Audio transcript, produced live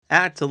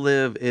Act to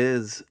Live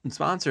is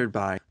sponsored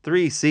by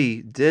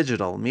 3C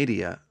Digital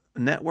Media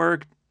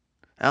Network,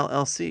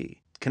 LLC.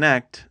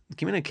 Connect,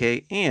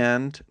 communicate,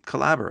 and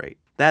collaborate.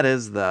 That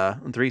is the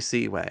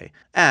 3C way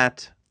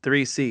at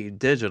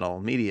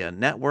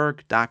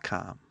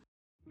 3cdigitalmedianetwork.com.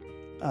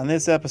 On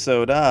this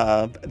episode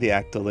of the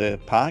Act to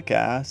Live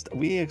podcast,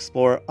 we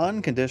explore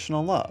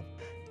unconditional love.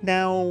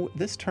 Now,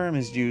 this term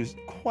is used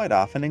quite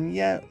often, and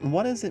yet,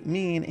 what does it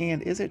mean,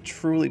 and is it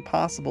truly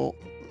possible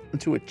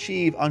to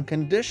achieve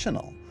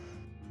unconditional?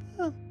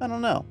 Well, I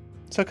don't know.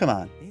 So come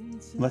on,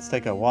 let's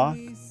take a walk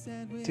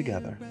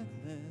together.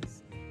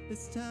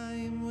 This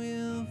time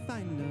we'll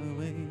find our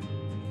way.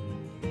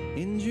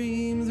 In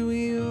dreams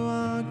we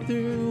walk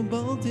through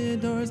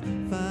bolted doors,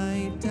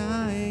 fight,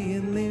 die,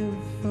 and live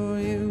for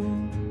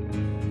you.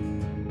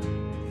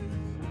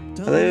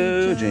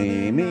 Hello,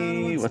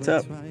 Jamie. What's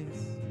up?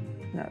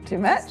 Not too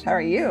much. How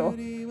are you?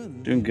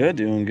 Doing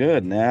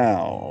good.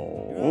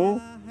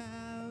 Now,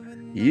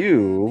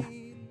 you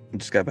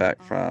just got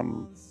back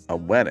from a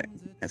wedding.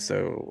 And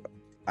so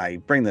I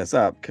bring this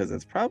up because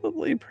it's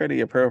probably pretty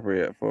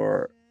appropriate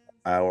for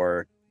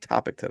our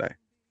topic today.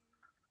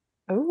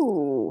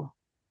 Oh,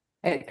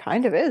 it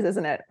kind of is,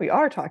 isn't it? We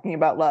are talking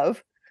about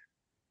love.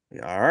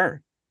 We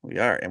are,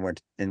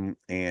 and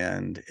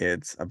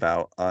it's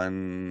about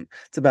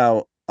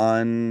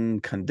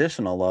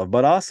unconditional love,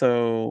 but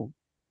also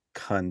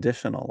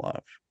conditional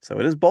love. So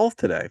it is both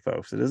today,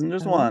 folks. It isn't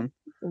just one.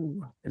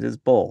 Ooh. It is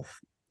both,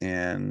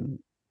 and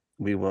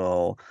we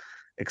will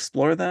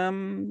explore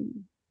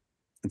them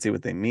and see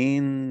what they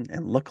mean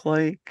and look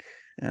like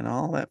and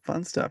all that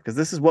fun stuff, because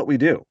this is what we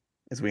do,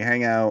 is we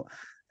hang out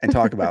and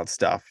talk about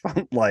stuff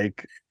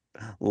like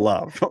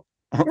love.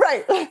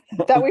 Right.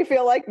 That we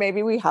feel like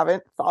maybe we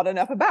haven't thought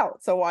enough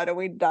about. So why don't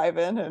we dive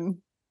in and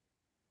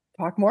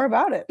talk more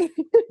about it?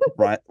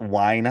 Right?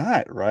 Why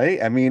not?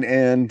 Right? I mean,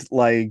 and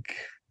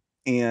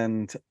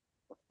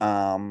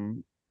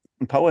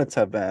poets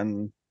have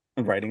been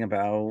writing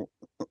about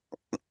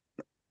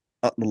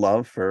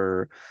love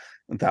for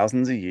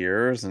thousands of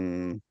years,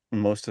 and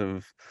most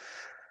of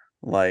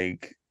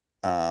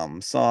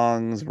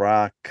songs,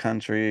 rock,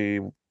 country,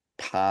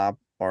 pop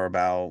are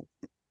about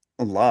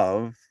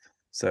love.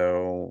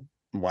 So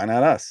why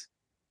not us?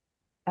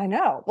 I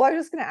know. Well, I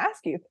was just going to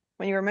ask you,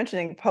 when you were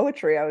mentioning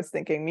poetry, I was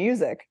thinking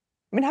music.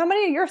 I mean, how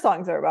many of your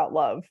songs are about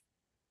love?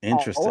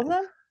 Interesting. All of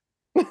them?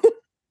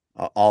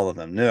 All of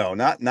them. No,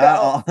 not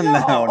all.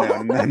 No,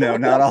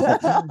 not all.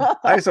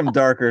 I have some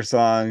darker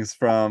songs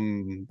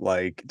from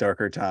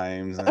darker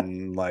times,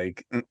 and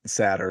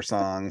sadder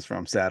songs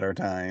from sadder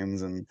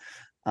times, and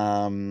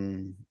I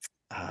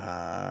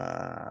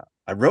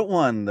wrote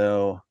one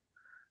though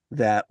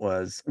that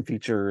was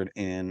featured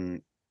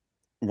in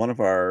one of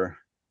our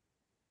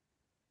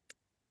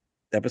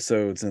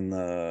episodes in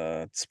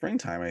the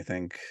springtime, I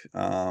think,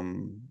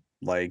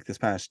 this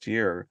past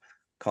year,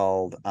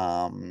 called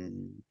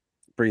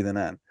Breathing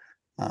In.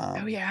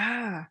 Oh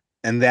yeah.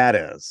 And that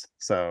is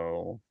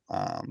so,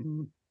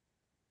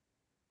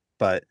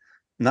 but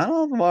not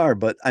all of them are.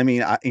 But I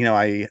mean,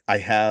 I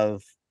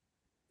have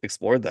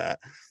explored that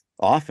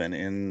often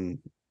in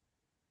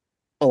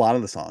a lot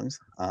of the songs.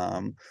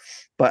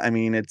 But I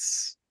mean,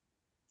 it's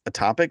a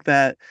topic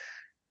that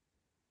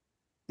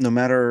no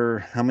matter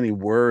how many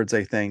words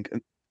I think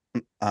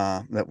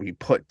that we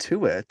put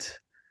to it,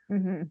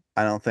 Mm-hmm.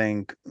 I don't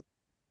think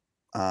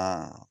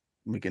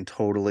we can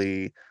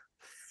totally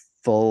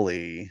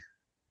fully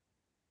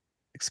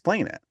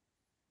explain it.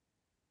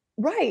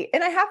 Right.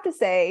 And I have to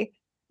say,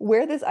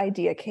 where this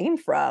idea came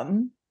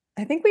from,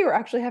 I think we were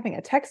actually having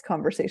a text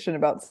conversation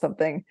about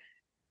something.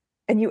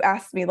 And you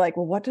asked me, like,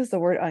 well, what does the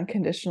word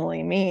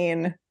unconditionally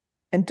mean?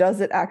 And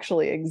does it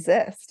actually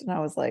exist? And I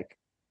was like,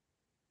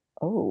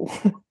 oh,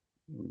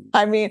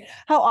 I mean,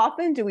 how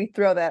often do we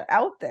throw that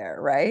out there?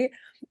 Right.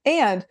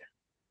 And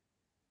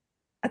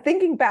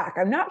thinking back,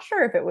 I'm not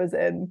sure if it was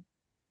in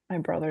my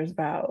brother's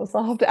vows.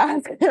 I'll have to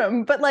ask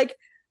him. But I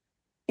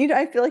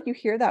feel like you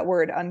hear that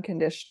word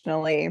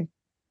unconditionally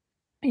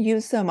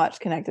used so much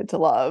connected to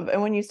love.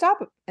 And when you stop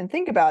and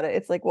think about it,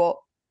 it's like,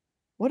 well,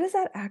 what does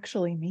that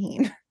actually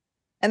mean?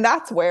 And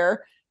that's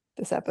where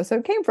this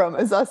episode came from,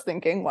 is us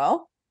thinking,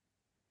 well,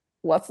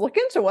 let's look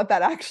into what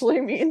that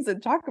actually means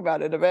and talk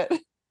about it a bit.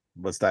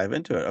 Let's dive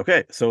into it.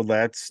 Okay, so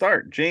let's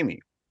start. Jamie,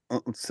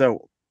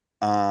 so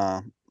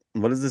what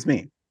does this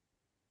mean?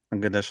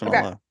 Unconditional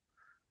love.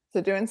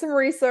 So doing some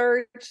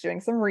research,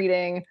 doing some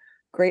reading,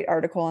 great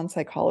article on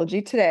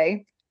Psychology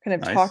Today,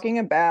 kind of talking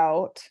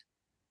about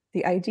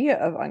the idea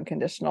of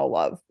unconditional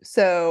love.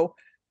 So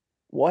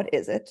what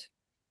is it?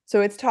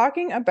 So it's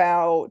talking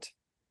about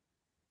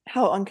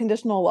how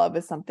unconditional love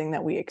is something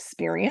that we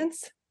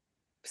experience.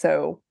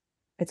 So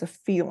it's a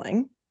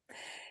feeling.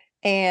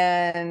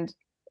 And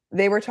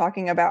they were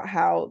talking about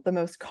how the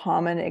most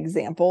common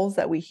examples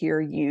that we hear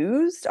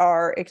used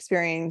are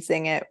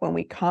experiencing it when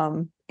we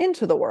come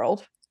into the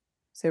world.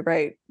 So,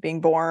 right,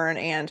 being born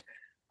and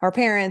our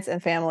parents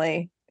and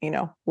family,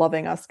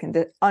 loving us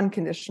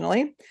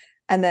unconditionally.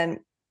 And then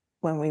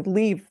when we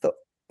leave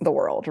the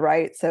world,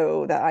 right?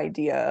 So that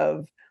idea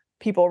of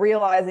people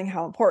realizing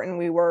how important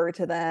we were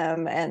to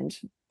them and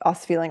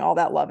us feeling all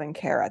that love and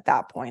care at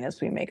that point as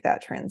we make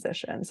that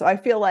transition. So I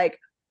feel like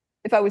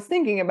if I was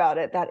thinking about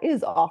it, that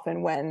is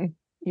often when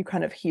you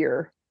kind of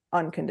hear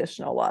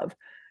unconditional love.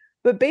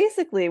 But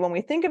basically, when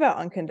we think about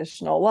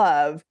unconditional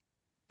love,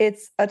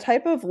 it's a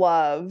type of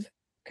love,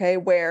 okay,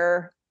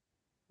 where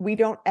we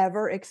don't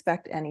ever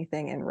expect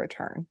anything in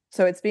return.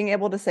 So it's being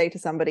able to say to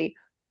somebody,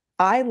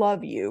 I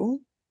love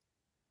you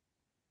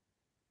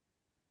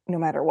no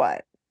matter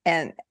what.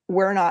 And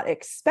we're not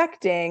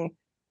expecting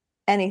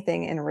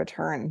anything in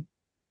return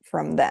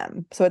from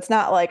them. So it's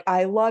not like,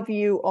 I love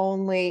you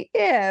only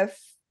if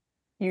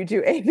you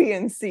do A, B,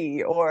 and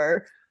C,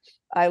 or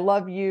I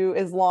love you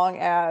as long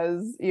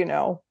as,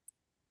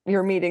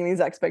 you're meeting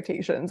these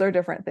expectations, or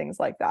different things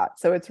like that.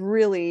 So it's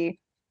really,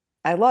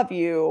 I love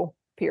you,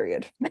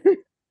 period.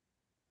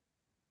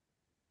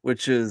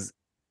 Which is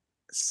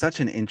such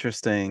an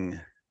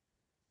interesting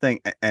thing.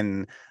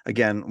 And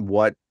again,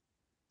 what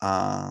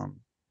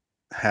um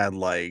had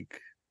like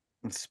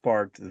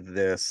sparked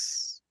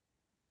this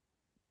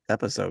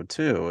episode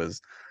too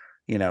is,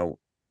 you know,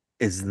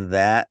 is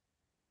that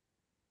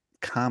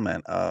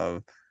comment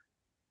of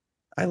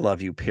I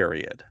love you,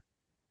 period.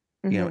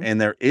 Mm-hmm. And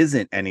there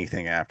isn't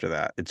anything after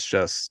that. It's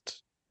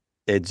just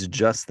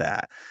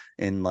that.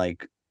 And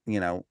like,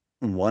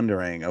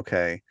 wondering,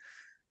 okay,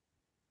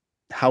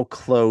 how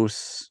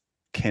close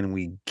can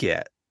we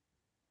get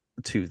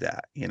to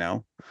that,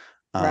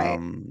 Right.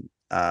 Um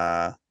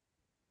uh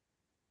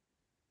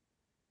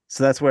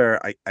so that's where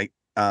I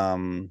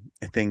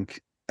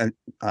think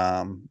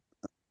um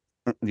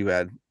you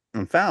had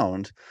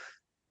found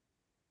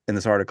in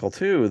this article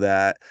too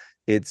that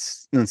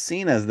it's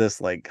seen as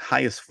this like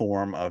highest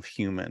form of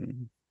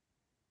human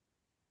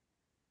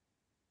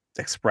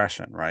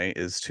expression, right?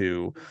 Is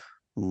to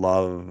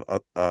love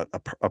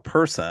a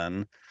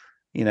person,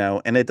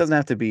 and it doesn't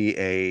have to be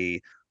a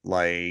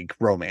like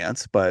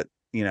romance, but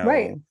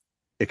Right.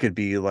 it could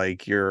be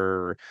like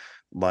your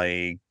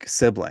like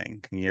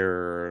sibling,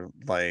 your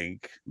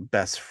like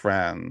best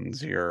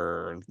friends,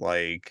 your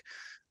like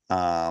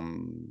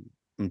um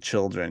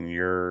children,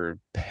 your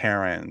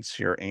parents,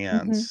 your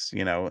Mm-hmm. aunts,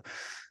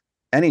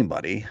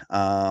 anybody.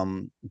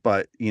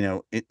 But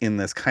in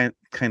this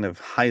kind of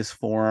highest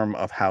form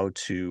of how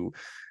to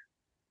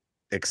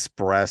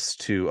express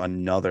to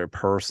another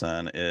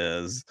person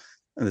is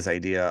this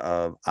idea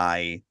of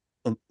I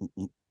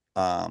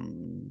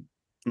um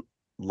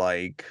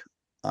like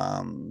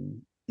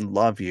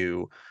love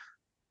you,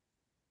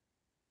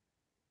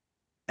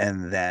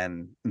 and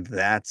then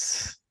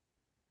that's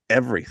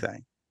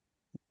everything.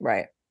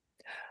 Right.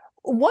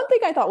 One thing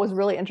I thought was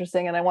really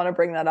interesting, and I want to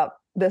bring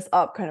this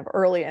up kind of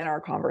early in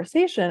our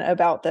conversation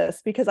about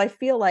this, because I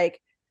feel like,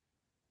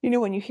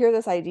 when you hear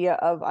this idea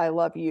of I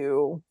love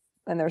you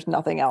and there's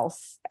nothing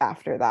else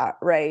after that,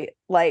 right?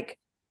 Like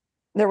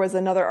there was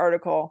another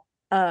article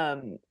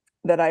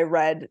that I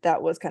read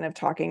that was kind of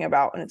talking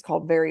about, and it's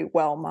called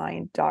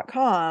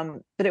verywellmind.com,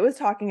 but it was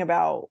talking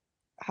about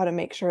how to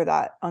make sure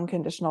that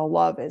unconditional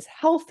love is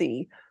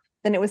healthy.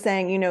 And it was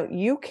saying,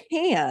 you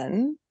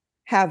can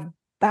have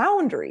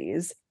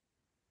boundaries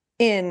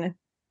in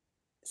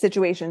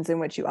situations in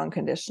which you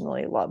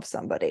unconditionally love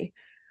somebody.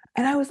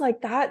 And I was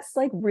like, that's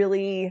like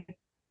really,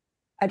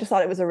 I just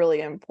thought it was a really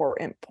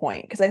important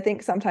point, because I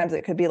think sometimes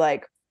it could be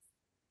like,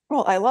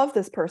 well, I love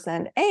this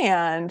person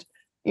and,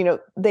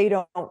 they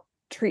don't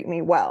treat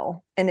me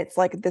well. And it's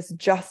like this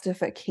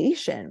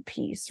justification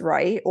piece,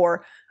 right?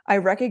 Or I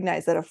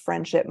recognize that a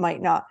friendship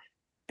might not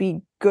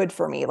be good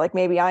for me. Like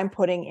maybe I'm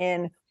putting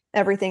in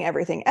everything,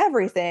 everything,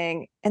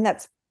 everything. And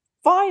that's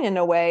fine in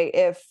a way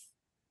if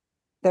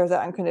there's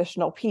that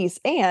unconditional piece.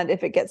 And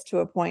if it gets to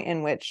a point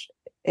in which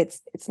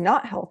it's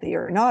not healthy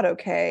or not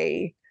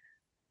okay,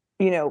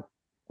 you know,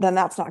 then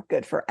that's not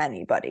good for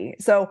anybody.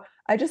 So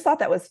I just thought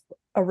that was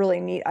a really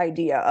neat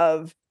idea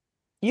of,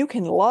 you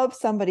can love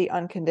somebody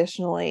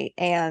unconditionally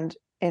and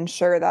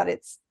ensure that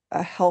it's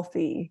a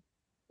healthy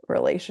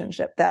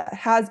relationship that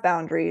has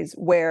boundaries,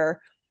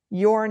 where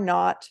you're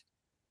not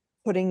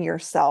putting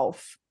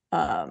yourself,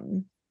 I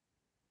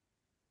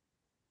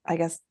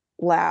guess,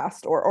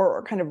 last,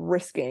 or kind of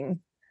risking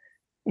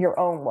your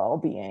own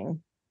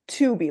well-being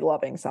to be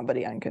loving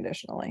somebody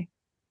unconditionally,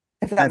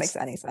 if that makes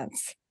That's any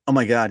sense. Oh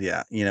my god,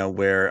 yeah.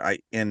 Where I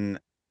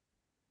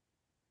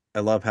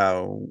love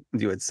how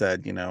you had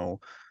said,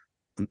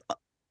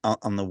 on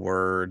on the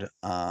word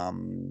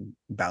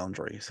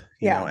boundaries,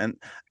 Yeah.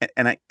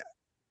 and I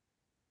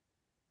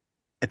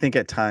think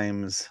at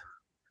times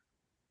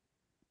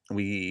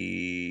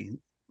we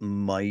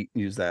might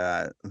use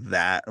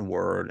that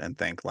word and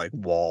think like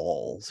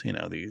walls,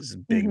 these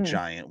big Hmm.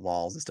 giant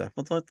walls and stuff.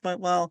 But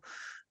well,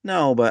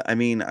 no, but I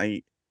mean,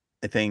 I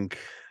think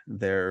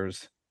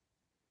there's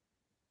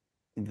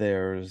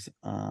things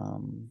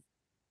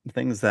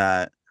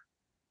that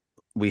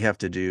we have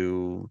to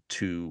do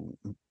to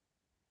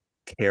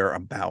care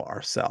about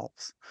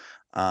ourselves.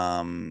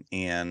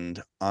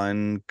 And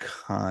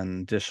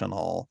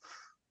unconditional,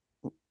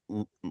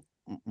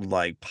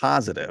 like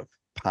positive,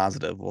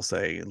 we'll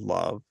say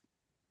love,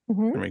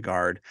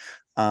 regard.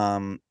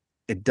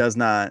 It does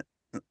not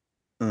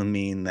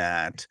mean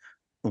that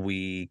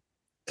we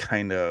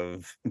kind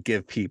of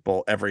give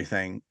people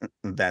everything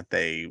that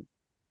they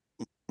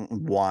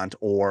want,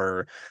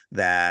 or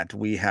that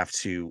we have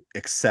to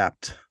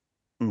accept,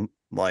 mm,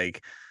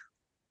 like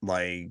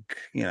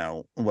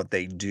what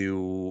they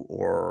do,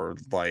 or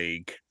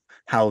like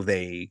how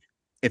they,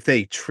 if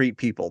they treat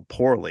people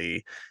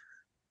poorly,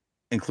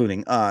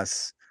 including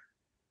us,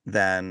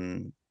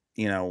 then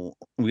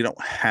we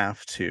don't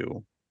have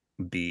to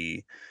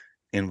be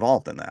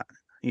involved in that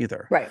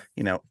either. Right.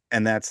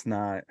 And that's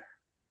not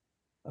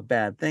a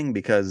bad thing,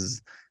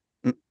 because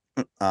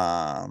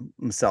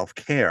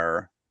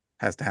self-care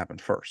has to happen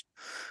first.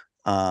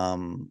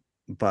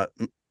 But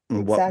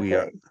what we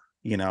are, Exactly.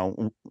 you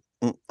know,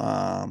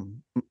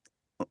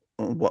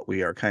 what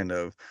we are kind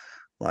of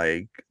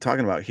like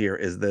talking about here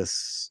is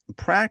this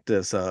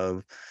practice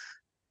of,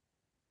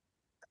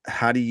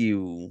 how do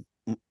you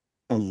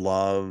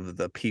love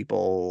the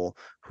people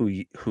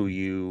who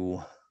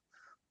you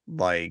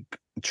like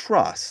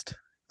trust,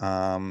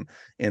 um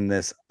in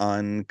this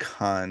in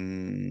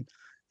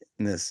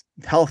this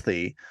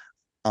healthy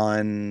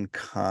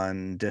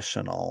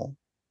unconditional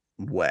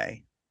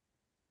way.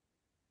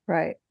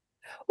 Right.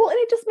 Well, and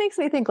it just makes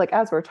me think, like,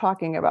 as we're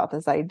talking about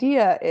this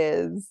idea,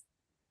 is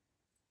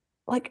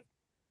like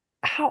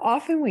how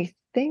often we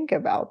think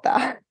about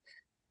that.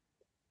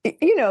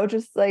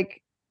 Just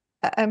like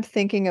I'm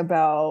thinking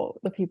about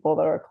the people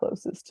that are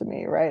closest to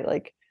me, right?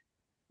 Like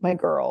my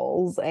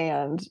girls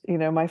and,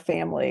 my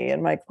family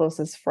and my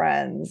closest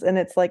friends. And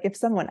it's like if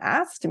someone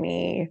asked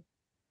me,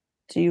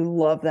 do you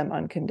love them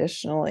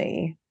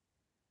unconditionally?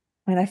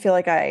 And I feel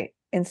like I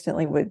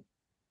instantly would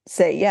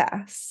say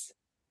yes,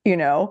 you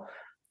know?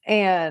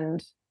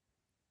 And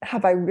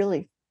have I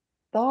really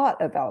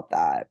thought about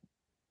that?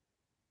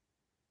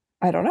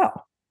 I don't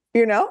know.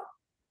 You know?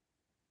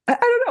 I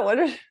don't know.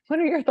 What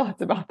are your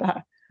thoughts about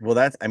that? Well,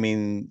 that's, I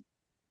mean,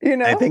 You I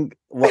know? think,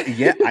 well,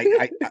 yeah,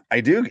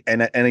 I do.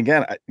 And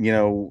again,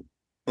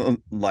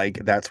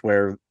 like that's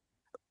where,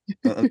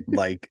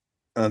 like,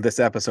 this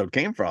episode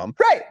came from,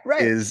 Right,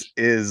 right.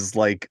 is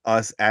like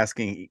us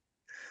asking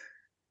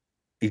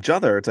each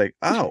other. It's like,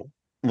 oh,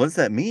 what does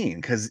that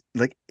mean? Because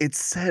like it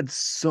said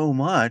so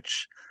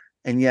much,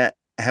 and yet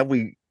have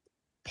we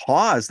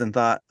paused and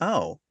thought,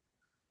 oh,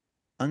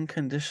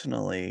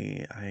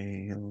 unconditionally,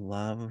 I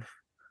love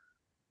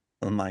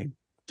my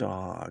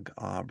dog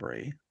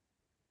Aubrey,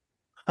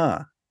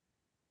 huh?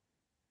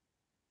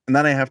 And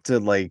then I have to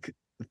like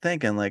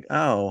think, and like,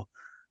 oh,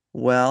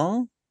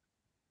 well,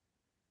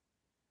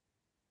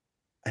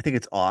 I think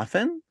it's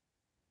often.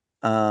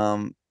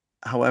 Um,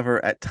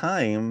 However, at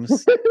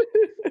times,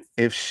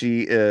 if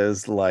she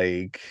is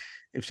like,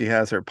 if she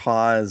has her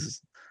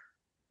paws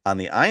on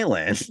the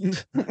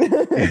island,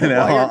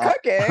 While you're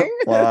cooking.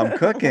 while I'm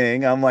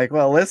cooking, I'm like,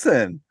 well,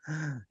 listen,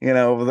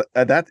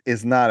 that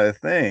is not a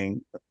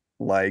thing,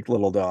 like,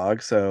 little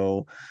dog.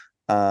 So,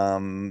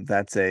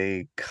 that's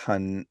a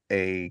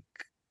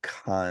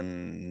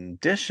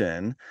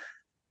condition,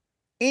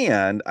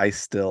 and I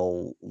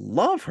still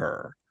love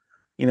her.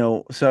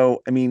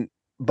 So I mean,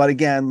 but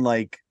again,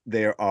 like,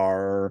 there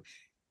are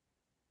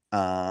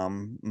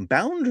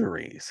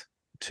boundaries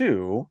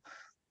too,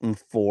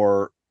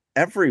 for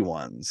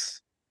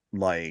everyone's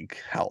like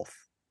health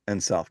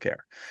and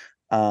self-care.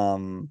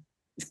 Um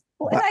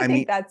Well, and but I I think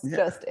mean, that's yeah.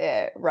 just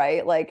it,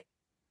 right? Like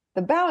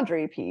the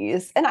boundary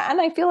piece. And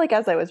I feel like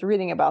as I was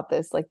reading about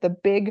this, like the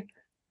big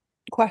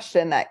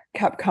question that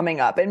kept coming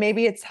up, and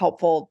maybe it's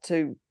helpful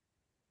to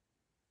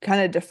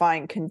kind of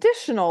define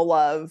conditional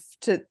love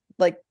to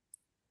like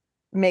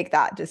make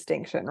that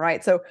distinction,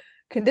 right? So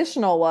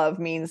conditional love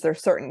means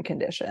there's certain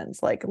conditions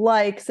like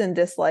likes and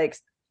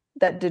dislikes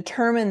that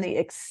determine the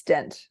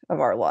extent of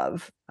our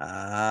love.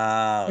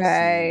 Oh, see,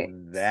 Right.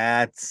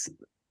 that's,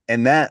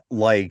 and that,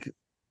 like,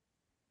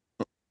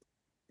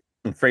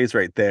 phrase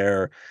right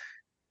there,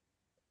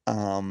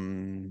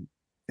 um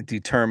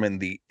determine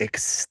the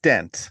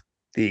extent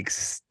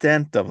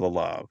of the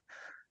love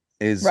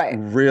is Right.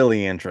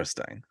 really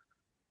interesting.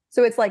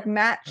 So it's like uh,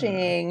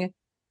 matching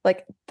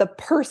like the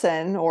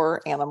person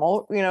or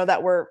animal,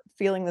 that we're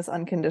feeling this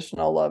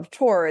unconditional love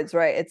towards,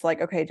 right? It's like,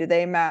 okay, do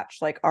they match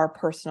like our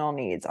personal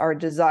needs, our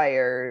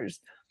desires?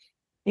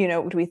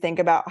 Do we think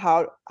about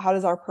how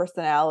does our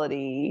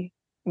personality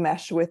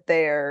mesh with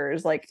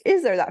theirs? Like,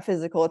 is there that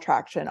physical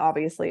attraction?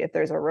 Obviously, if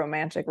there's a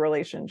romantic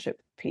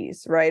relationship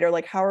piece, right? Or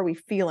like, how are we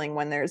feeling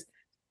when there's,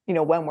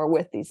 when we're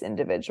with these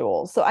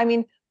individuals? So, I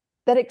mean,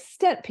 that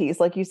extent piece,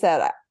 like you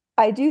said,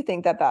 I do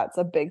think that that's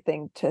a big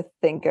thing to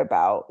think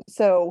about.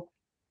 So,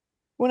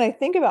 when I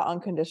think about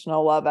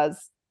unconditional love as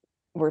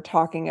we're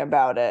talking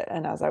about it,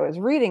 and as I was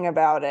reading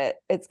about it,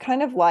 it's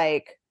kind of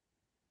like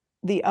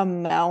the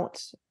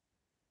amount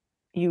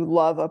you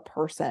love a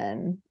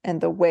person and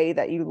the way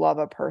that you love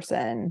a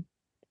person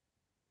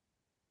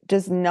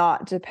does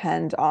not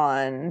depend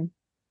on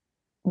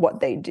what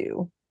they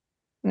do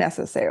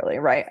necessarily,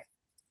 right?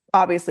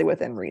 Obviously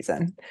within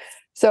reason.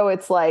 So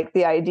it's like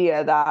the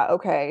idea that,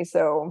 okay,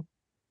 so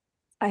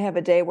I have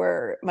a day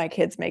where my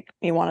kids make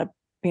me want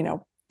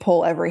to,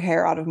 pull every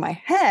hair out of my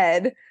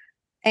head.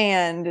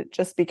 And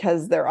just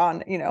because they're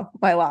on,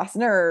 my last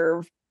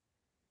nerve,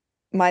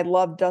 my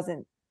love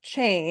doesn't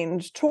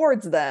change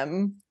towards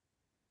them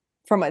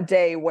from a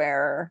day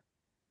where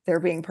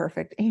they're being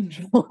perfect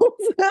angels.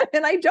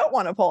 And I don't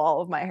want to pull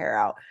all of my hair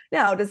out.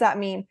 Now, does that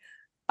mean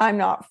I'm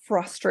not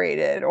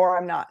frustrated or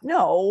I'm not?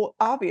 No,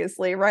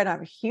 obviously, right?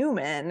 I'm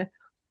human,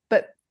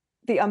 but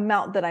the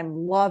amount that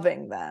I'm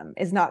loving them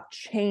is not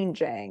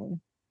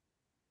changing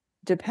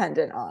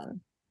dependent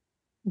on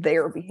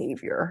their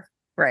behavior,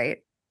 right?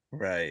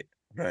 Right,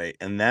 right.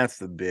 And that's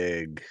the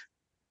big,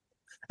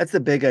 I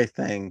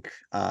think,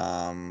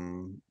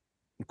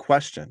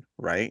 question,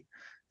 right?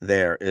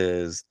 There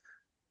is,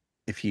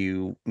 if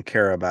you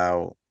care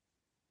about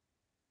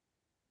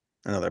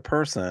another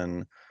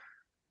person,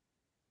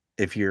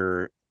 if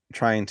you're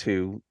trying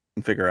to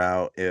figure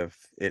out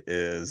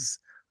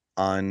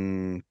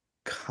uncon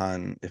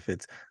if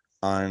it's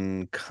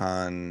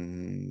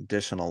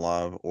unconditional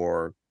love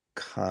or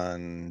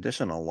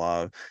conditional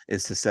love,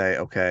 is to say,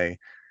 okay,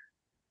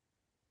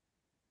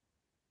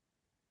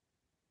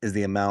 is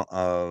the amount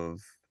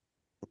of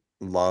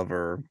love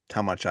or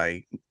how much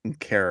I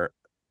care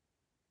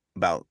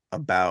about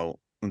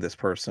this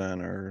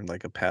person or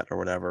like a pet or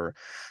whatever,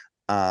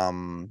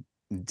 um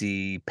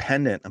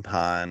dependent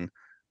upon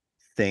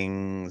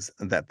things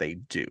that they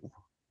do.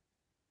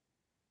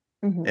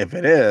 Mhm. If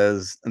it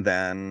is,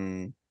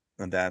 then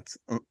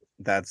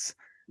that's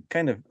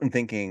kind of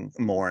thinking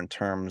more in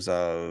terms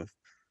of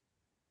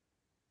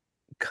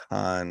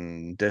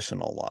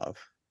conditional love.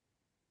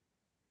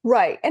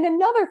 Right. And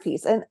another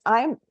piece, and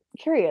I'm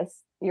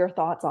curious your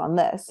thoughts on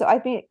this. So I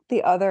think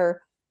the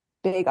other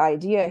big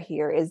idea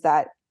here is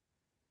that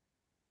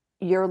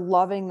you're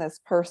loving this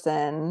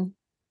person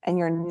and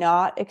you're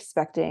not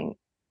expecting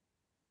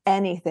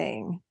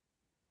anything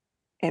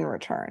in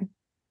return.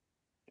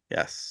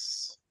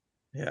 Yes.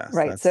 Yes,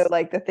 Right. So, that's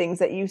like the things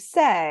that you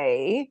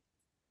say,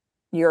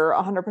 you're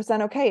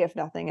 100% okay if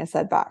nothing is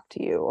said back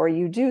to you, or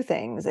you do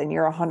things and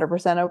you're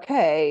 100%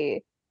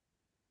 okay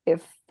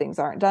if things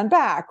aren't done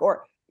back,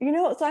 or,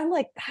 so I'm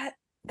like,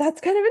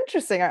 that's kind of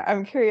interesting.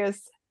 I'm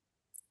curious,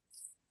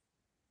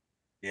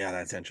 yeah,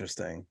 that's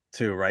interesting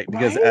too, right?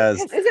 Because right?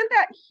 as Because isn't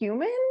that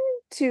human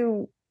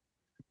to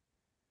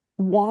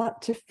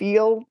want to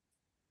feel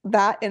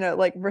that in a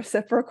like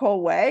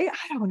reciprocal way?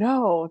 I don't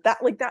know.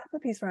 That's the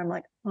piece where I'm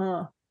like,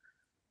 huh,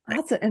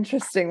 that's an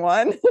interesting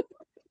one.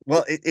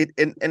 well,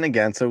 and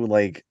again, so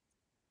like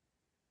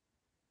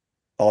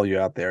all you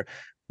out there,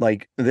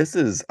 like this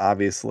is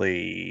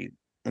obviously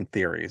in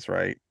theories,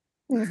 right?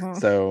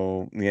 Mhm.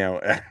 So,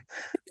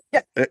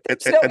 Yeah, it, it,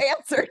 there's it, no it-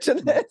 answer to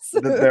this.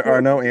 there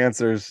are no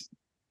answers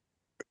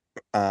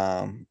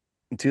um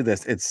to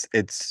this.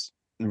 It's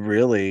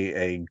really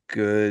a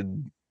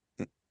good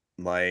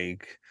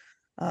like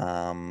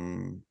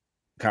um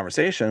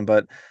conversation,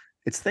 but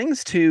it's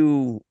things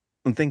to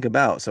think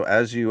about. So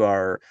as you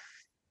are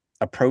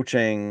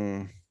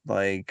approaching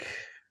like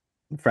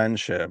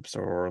friendships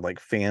or like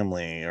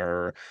family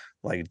or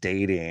like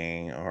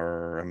dating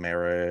or a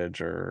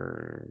marriage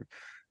or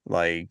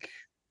like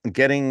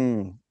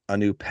getting a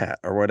new pet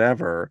or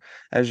whatever,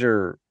 as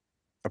you're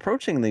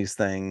approaching these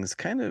things,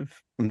 kind of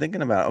I'm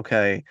thinking about,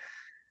 okay,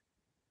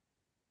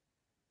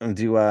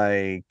 do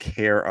I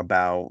care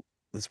about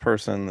this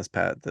person, this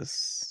pet,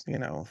 this,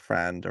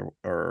 friend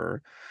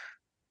or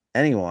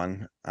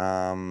anyone?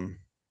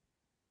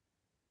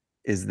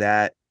 Is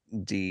that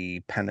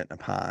dependent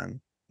upon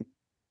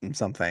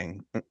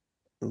something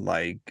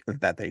like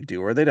that they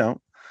do or they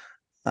don't?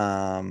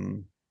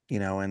 Um,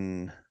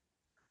 and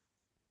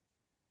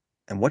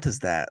what does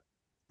that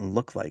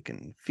look like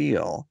and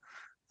feel?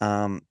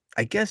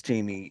 I guess,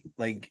 Jamie,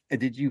 like,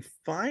 did you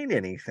find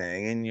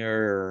anything in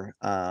your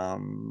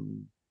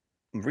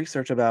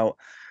research about,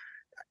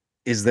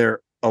 is there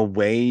a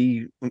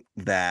way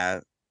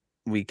that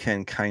we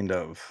can kind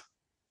of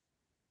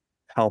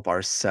help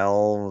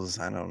ourselves,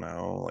 I don't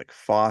know, like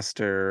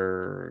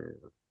foster,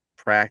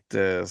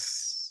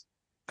 practice,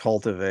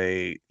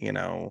 cultivate,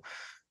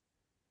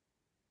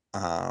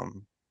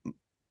 um,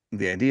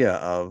 the idea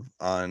of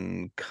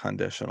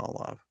unconditional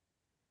love?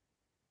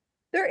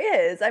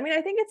 There is. I mean,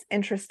 I think it's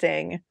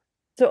interesting.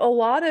 So, a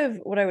lot of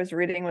what I was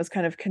reading was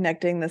kind of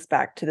connecting this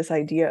back to this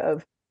idea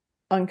of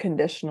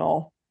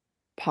unconditional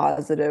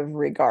positive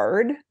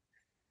regard,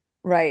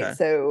 right? Okay.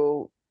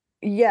 So,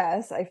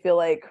 yes, I feel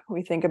like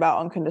we think about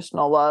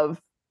unconditional love.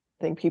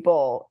 I think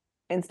people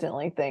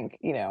instantly think,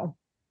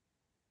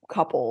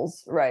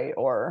 couples, right?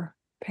 Or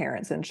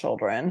parents and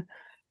children.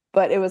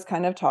 But it was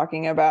kind of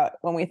talking about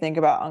when we think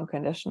about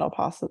unconditional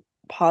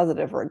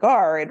positive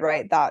regard,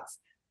 right? That's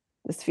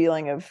this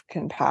feeling of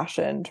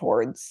compassion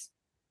towards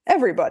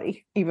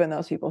everybody, even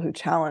those people who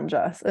challenge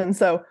us. And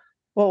so,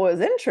 what was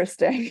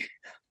interesting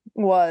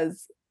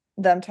was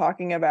them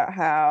talking about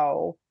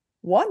how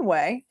one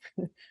way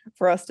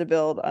for us to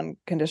build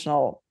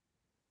unconditional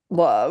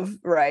love,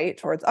 right,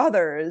 towards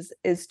others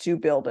is to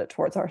build it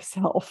towards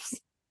ourselves,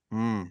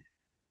 Mm,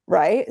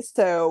 right?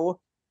 So,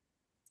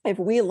 if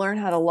we learn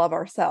how to love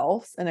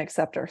ourselves and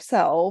accept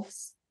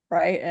ourselves,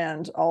 right,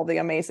 and all the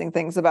amazing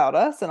things about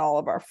us and all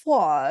of our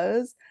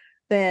flaws,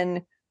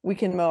 then we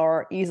can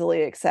more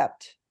easily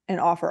accept and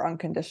offer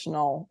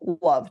unconditional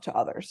love to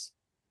others.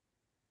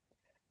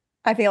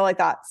 I feel like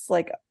that's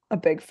like a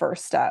big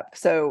first step.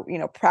 So,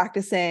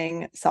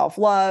 practicing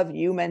self-love,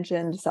 you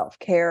mentioned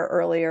self-care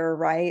earlier,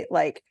 right?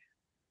 Like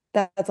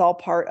that's all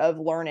part of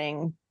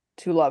learning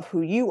to love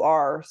who you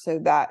are so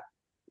that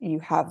you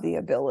have the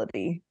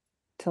ability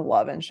to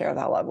love and share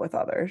that love with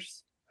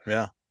others.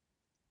 Yeah.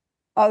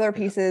 Other Yeah.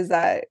 pieces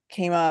that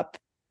came up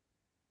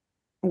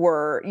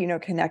were,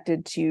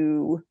 connected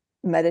to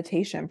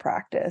meditation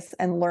practice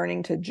and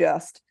learning to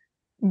just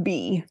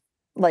be,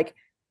 like,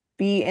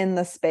 be in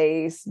the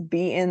space,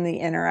 be in the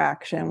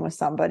interaction with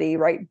somebody,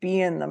 right?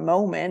 Be in the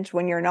moment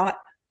when you're not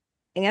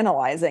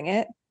analyzing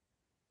it.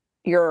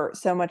 You're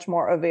so much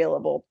more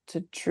available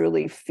to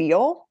truly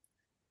feel.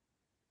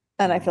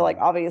 And I feel like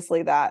Mm.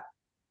 obviously that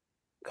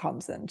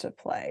comes into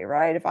play,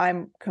 right? If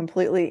I'm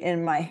completely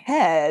in my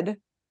head,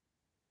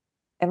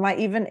 am I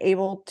even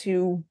able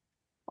to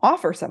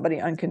offer somebody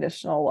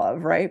unconditional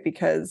love, right?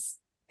 Because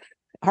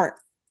aren't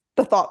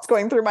the thoughts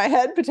going through my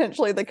head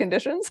potentially the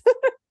conditions,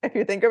 if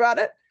you think about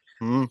it?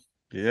 Mm.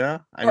 Yeah.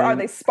 I Or are mean,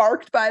 they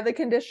sparked by the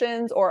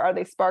conditions, or are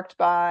they sparked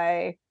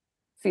by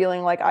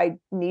feeling like I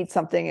need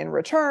something in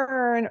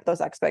return,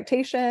 those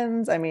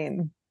expectations? I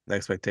mean, the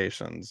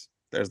expectations.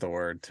 There's the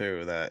word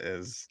too. That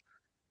is,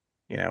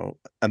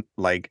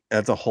 like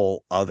that's a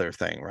whole other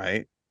thing,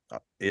 right?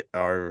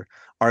 Are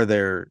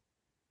there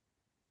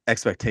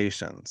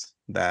expectations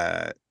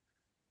that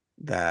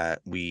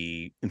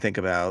we think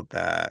about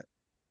that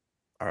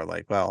are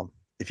like, well,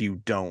 if you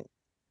don't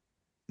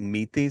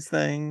meet these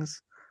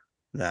things,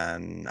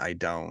 then I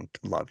don't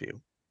love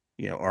you,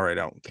 or I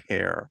don't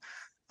care.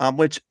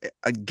 Which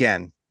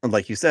again,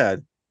 like you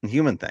said,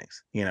 human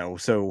things,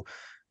 so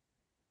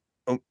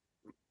oh,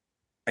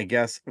 I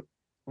guess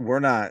we're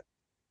not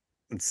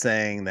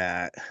saying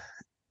that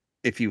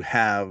if you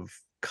have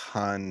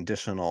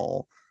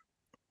conditional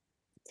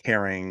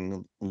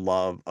caring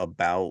love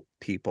about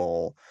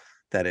people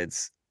that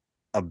it's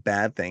a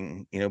bad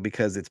thing,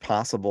 because it's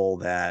possible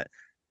that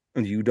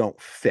you don't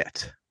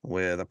fit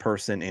with a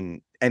person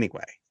in any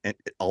way, and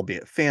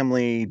albeit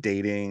family,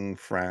 dating,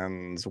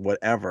 friends,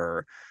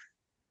 whatever,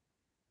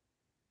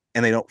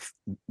 and they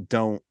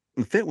don't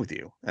fit with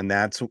you. And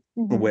that's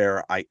mhm,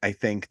 where I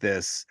think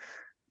this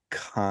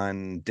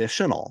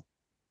conditional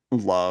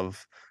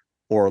love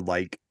or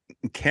like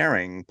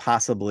caring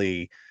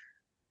possibly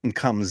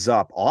comes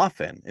up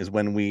often is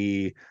when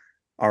we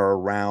are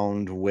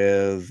around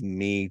with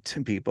meet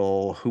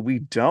people who we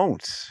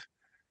don't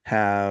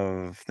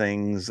have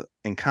things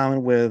in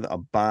common with, a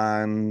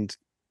bond,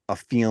 a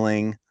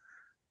feeling,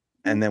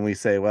 and then we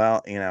say,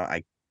 well,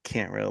 I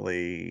can't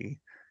really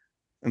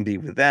be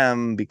with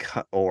them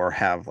because or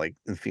have like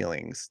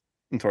feelings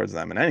towards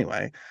them in any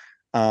way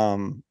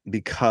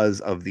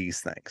because of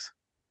these things.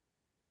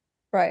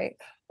 right.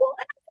 Well,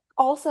 and I think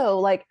also,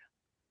 like,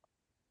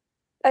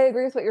 I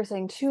agree with what you're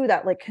saying too,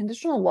 that like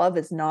conditional love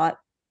is not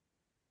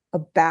a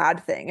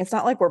bad thing. It's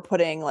not like we're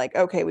putting like,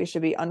 okay, we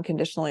should be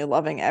unconditionally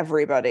loving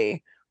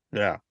everybody.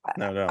 Yeah.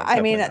 No,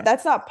 I mean, definitely not.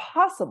 that's not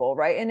possible,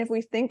 right? And if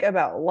we think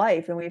about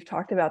life, and we've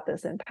talked about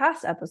this in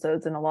past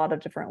episodes in a lot of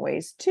different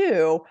ways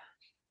too,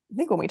 I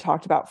think when we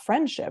talked about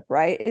friendship,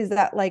 right, is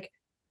that like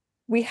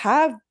we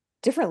have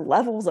different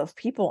levels of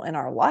people in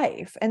our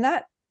life, and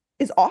that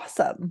is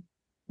awesome,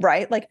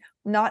 right? Like,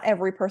 not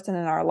every person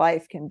in our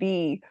life can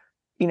be,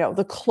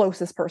 the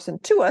closest person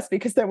to us,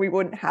 because then we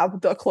wouldn't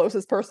have the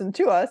closest person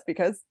to us,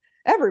 because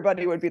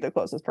everybody would be the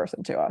closest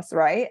person to us,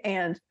 right?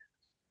 And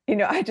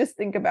I just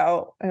think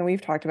about, and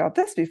we've talked about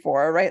this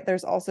before, right?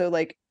 There's also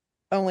like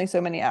only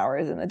so many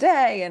hours in the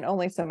day and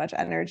only so much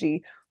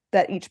energy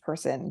that each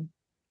person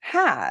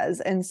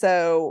has. And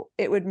so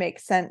it would make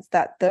sense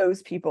that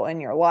those people in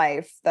your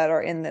life that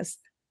are in this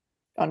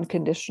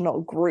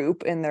unconditional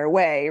group in their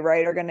way,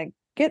 right, are going to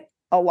get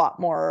a lot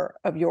more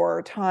of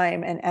your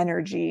time and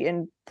energy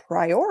and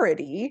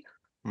priority.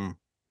 Hmm.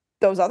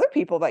 Those other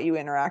people that you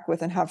interact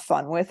with and have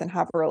fun with and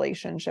have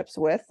relationships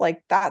with,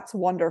 like, that's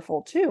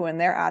wonderful too, and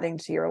they're adding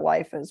to your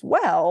life as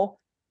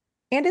well,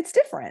 and it's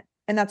different,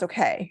 and that's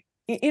okay.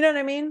 You know what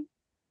I mean?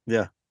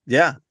 Yeah.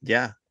 Yeah.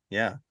 Yeah.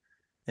 Yeah.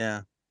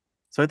 Yeah.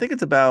 So I think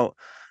it's about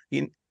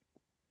you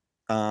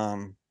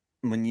um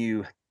when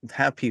you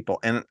have people,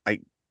 and I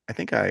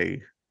think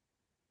I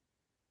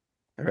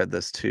read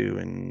this too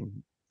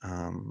in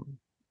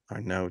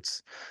our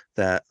notes,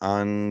 that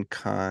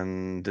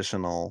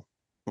unconditional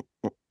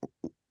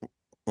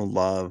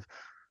love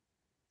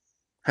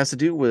has to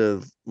do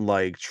with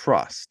like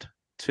trust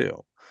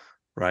too,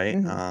 right?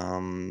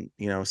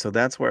 Mhm, So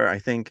that's where I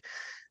think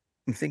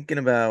I'm thinking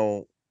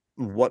about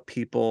what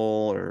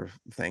people or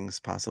things,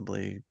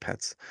 possibly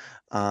pets,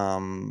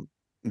 um,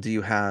 do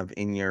you have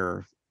in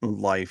your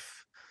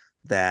life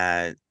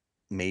that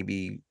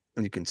maybe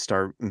you can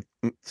start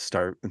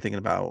thinking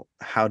about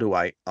how do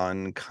I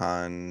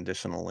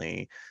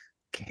unconditionally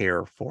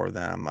care for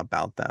them,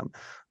 about them?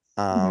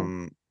 mhm.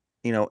 Um,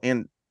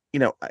 And you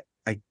know, I,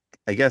 I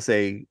I guess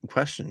a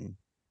question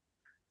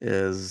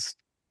is,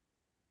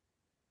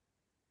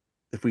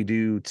 if we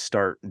do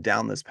start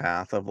down this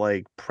path of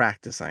like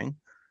practicing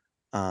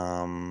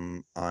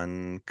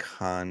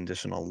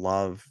unconditional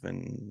love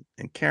and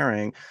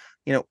caring,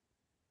 you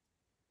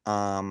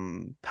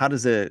how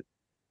does it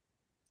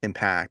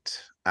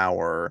impact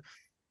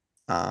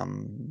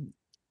um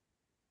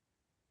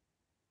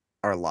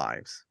our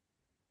lives?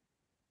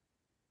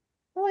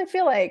 Well, I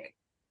feel like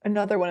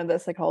another one of the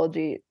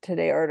Psychology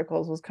Today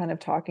articles was kind of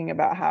talking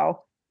about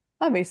how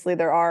obviously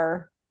there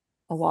are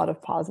a lot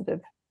of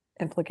positive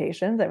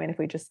implications. I mean, if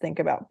we just think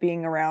about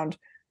being around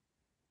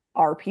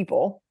our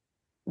people,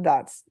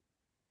 that's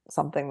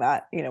something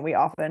that, we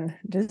often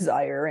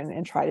desire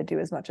and try to do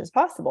as much as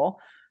possible.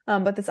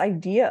 But this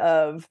idea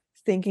of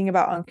thinking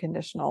about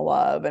unconditional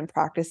love and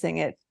practicing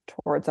it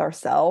towards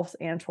ourselves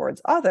and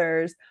towards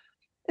others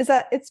is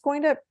that it's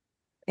going to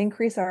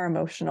increase our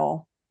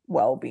emotional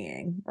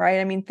well-being, right?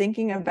 I mean,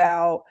 thinking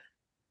about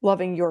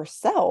loving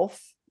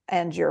yourself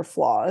and your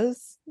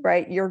flaws,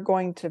 right? You're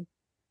going to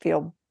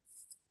feel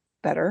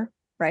better,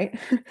 right?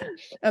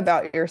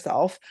 about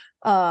yourself.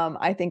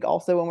 I think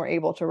also when we're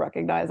able to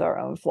recognize our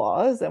own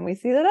flaws and we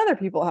see that other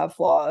people have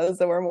flaws,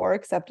 and we're more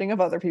accepting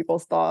of other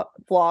people's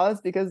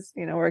flaws because,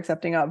 we're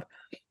accepting of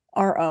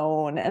our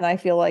own. And I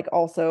feel like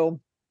also,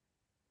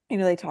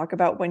 they talk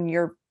about when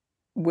you're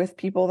with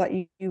people that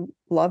you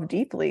love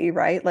deeply,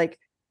 right? Like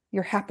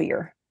you're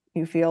happier,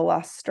 you feel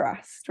less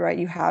stressed, right?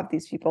 You have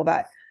these people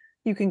that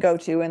you can go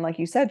to. And like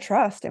you said,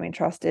 trust. I mean,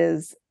 trust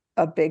is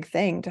a big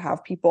thing, to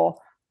have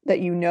people that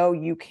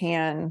you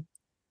can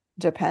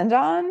depend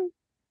on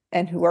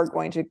and who are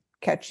going to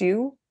catch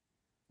you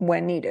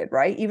when needed,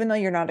 right? Even though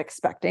you're not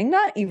expecting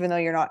that, even though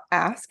you're not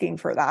asking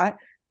for that,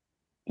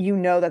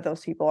 that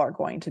those people are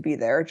going to be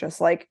there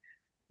just like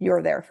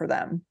you're there for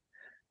them.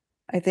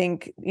 I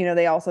think,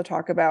 they also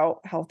talk about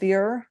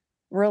healthier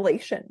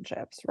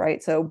relationships,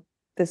 right? So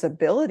this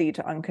ability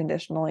to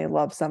unconditionally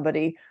love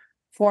somebody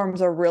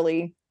forms a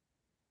really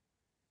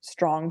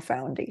strong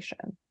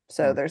foundation.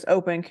 So Mm, there's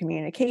open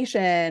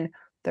communication,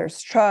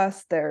 there's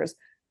trust, there's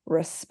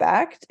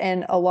respect.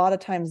 And a lot of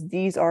times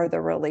these are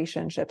the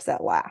relationships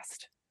that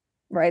last,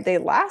 right? They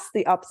last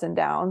the ups and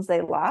downs,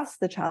 they last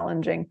the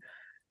challenging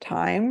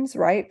times,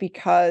 right?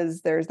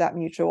 Because there's that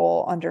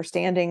mutual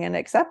understanding and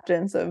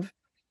acceptance of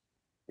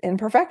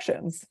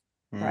imperfections,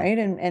 mm, right?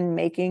 And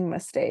making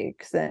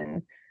mistakes.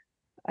 And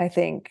I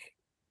think,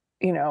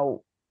 you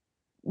know,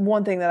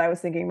 one thing that I was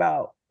thinking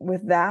about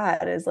with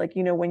that is like,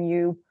 when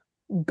you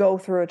go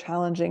through a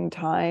challenging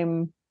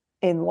time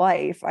in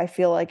life, I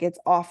feel like it's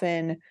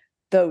often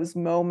those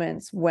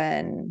moments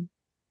when,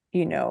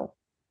 you know,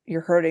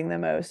 you're hurting the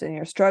most and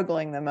you're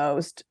struggling the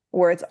most,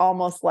 where it's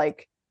almost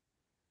like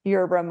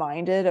you're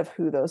reminded of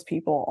who those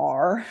people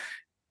are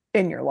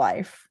in your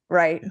life,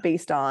 right? yeah,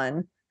 Based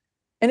on,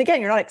 and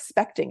again, you're not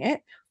expecting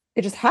it.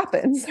 It just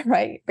happens,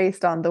 right?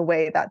 Based on the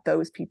way that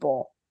those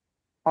people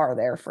are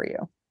there for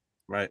you.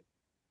 right.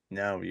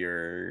 No,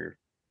 you're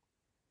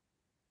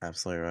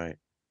absolutely right.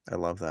 I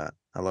love that.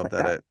 Like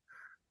that.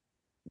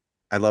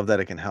 I love that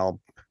it can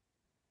help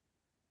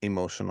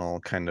emotional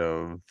kind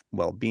of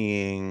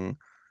well-being,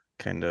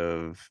 kind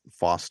of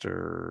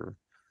foster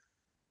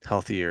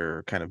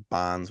healthier kind of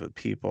bonds with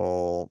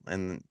people,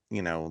 and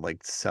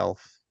like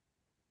self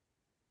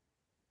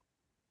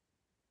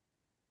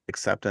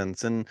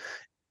acceptance, and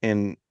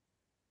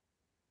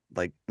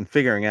like and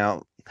figuring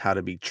out how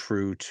to be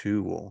true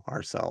to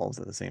ourselves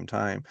at the same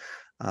time.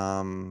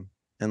 um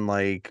and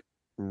like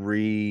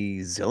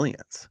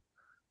resilience,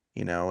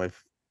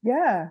 if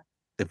Yeah.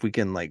 we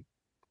can like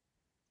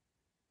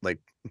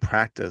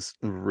practice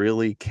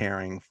really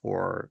caring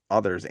for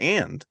others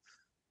and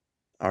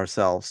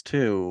ourselves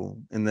too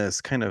in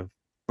this kind of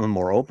a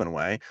more open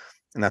way.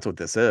 And that's what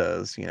this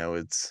is.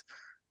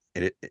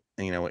 It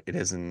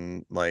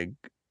isn't like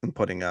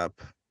putting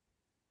up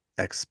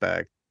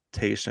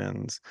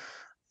expectations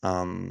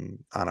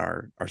on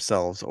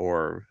ourselves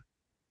or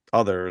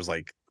others,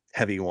 like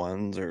heavy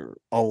ones or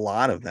a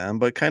lot of them,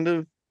 but kind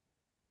of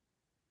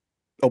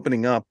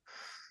opening up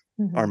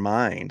our Mhm.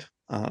 mind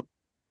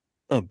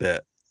a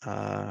bit.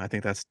 I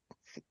think that's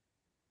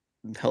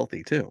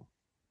healthy too.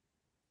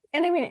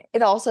 And I mean,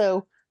 it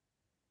also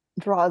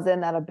draws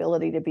in that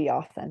ability to be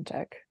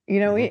authentic.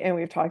 Hmm.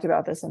 We've talked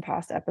about this in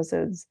past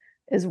episodes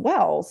as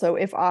well. So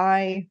if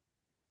I,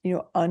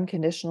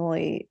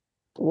 unconditionally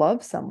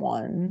love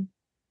someone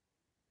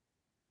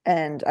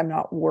and I'm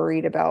not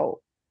worried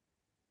about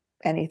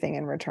anything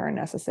in return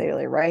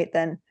necessarily, right?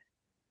 Then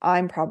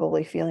I'm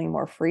probably feeling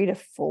more free to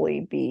fully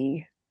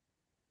be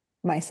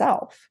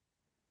myself,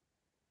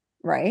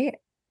 right?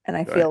 And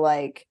I Right. feel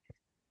like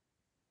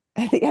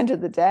at the end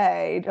of the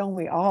day, don't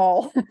we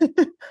all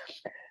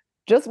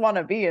just want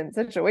to be in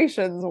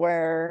situations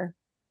where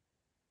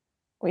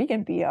we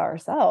can be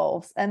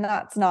ourselves? And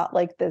that's not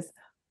like this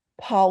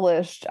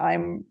polished,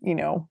 I'm,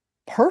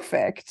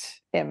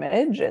 perfect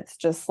image. It's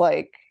just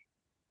like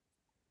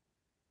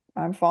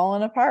I'm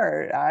falling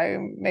apart.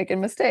 I'm making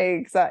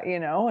mistakes,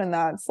 and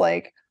that's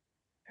like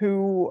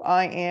who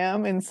I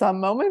am in some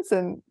moments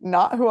and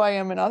not who I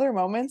am in other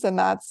moments, and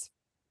that's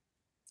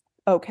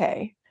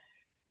okay,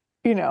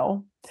 you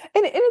know.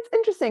 And it's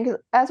interesting because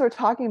as we're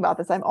talking about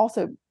this, I'm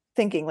also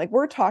thinking like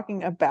we're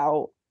talking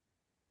about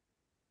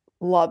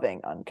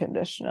loving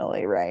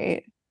unconditionally,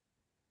 right?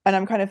 And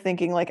I'm kind of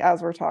thinking like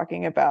as we're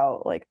talking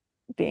about like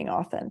being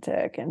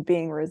authentic and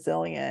being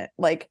resilient,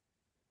 like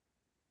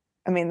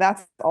I mean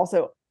that's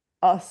also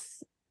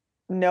us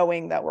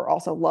knowing that we're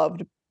also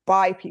loved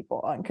by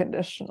people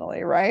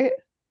unconditionally, right?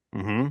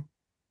 Mm-hmm.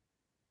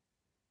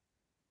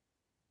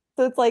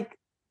 So it's like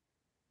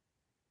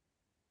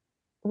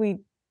we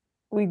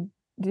we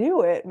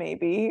do it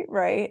maybe,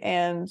 right?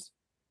 And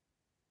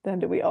then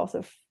do we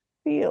also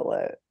feel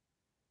it?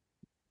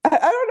 I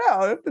don't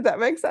know. Does that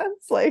make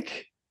sense?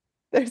 Like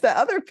there's that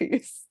other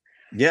piece.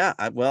 Yeah,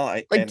 well,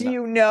 I Like, do and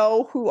you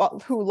know who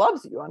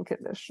loves you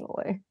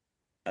unconditionally?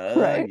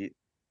 Right? y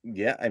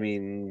yeah, I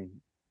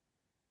mean,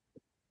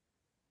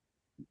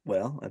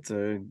 well, that's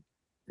a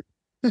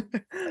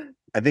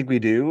I think we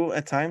do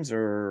at times,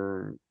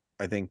 or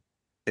I think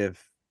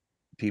if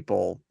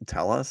people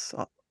tell us,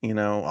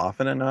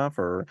 often enough,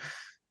 or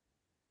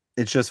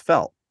it's just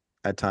felt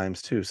at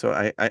times too. So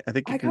I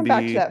think I it can come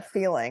back to be that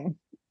feeling.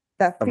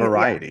 That a feel, yeah.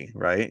 variety,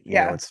 right?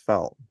 Yeah. It's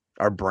felt.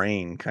 Our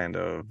brain kind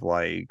of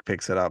like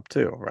picks it up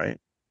too, right?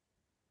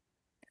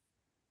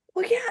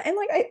 Well, yeah, and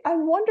like I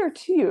wonder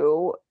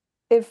too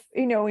if,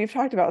 we've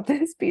talked about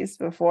this piece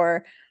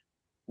before,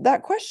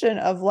 that question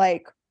of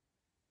like,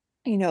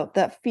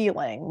 that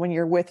feeling when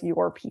you're with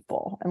your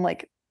people and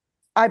like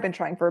I've been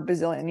trying for a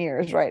bazillion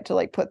years, right, to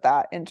like put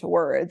that into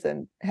words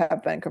and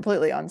have been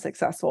completely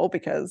unsuccessful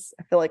because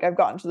I feel like I've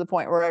gotten to the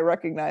point where I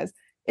recognize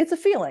it's a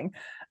feeling,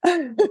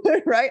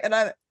 right? And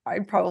I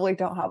probably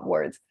don't have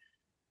words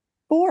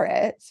for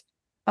it.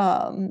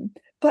 Um,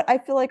 but I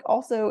feel like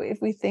also if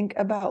we think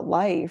about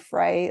life,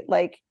 right,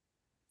 like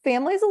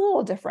family's a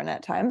little different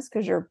at times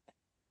because you're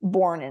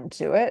born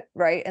into it,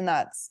 right? And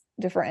that's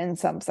different in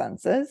some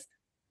senses.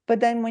 But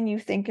then when you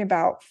think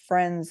about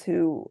friends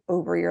who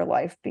over your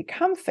life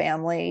become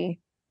family,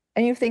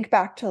 and you think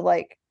back to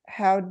like,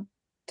 how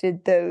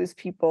did those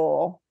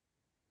people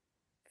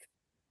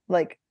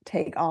like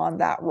take on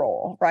that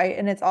role, right?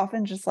 And it's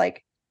often just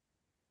like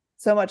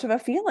so much of a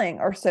feeling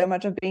or so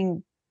much of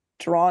being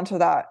drawn to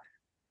that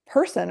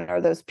person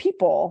or those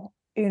people,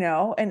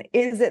 and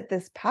is it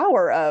this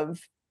power of,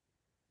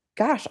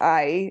 gosh,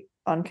 I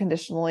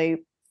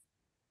unconditionally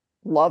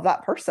love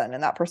that person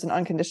and that person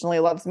unconditionally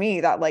loves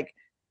me, that like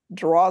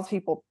draws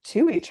people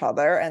to each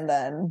other and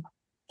then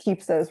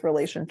keeps those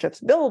relationships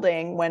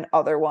building when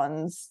other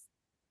ones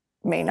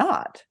may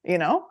not.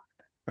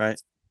 Right,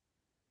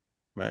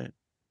 right.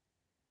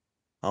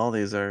 All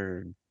these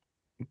are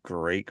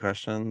great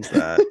questions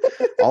that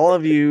all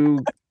of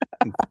you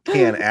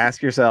can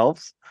ask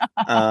yourselves,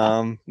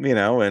 and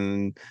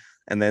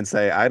then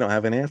say, I don't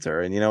have an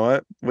answer. And you know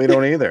what? We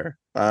don't either.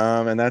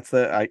 And that's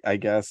I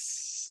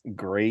guess,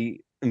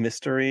 great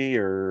mystery,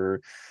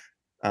 or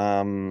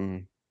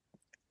um,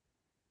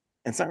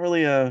 it's not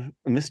really a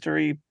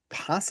mystery,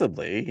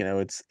 possibly,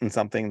 it's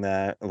something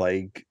that,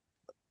 like,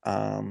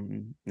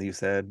 you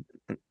said,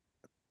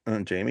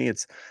 Jamie,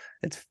 it's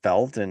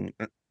felt, and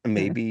Mhm.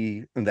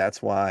 maybe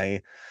that's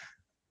why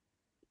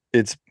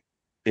it's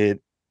it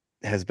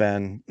has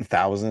been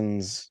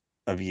thousands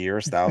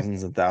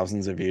and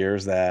thousands of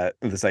years, that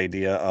this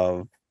idea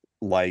of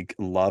like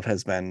love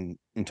has been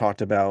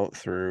talked about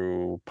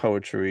through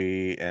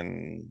poetry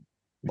and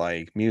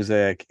like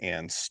music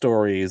and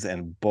stories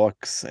and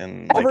books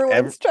and like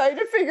Everyone's trying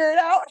to figure it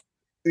out.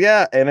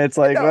 yeah, and it's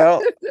I like, know.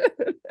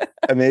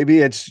 well, maybe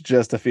it's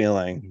just a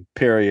feeling,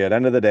 period,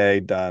 end of the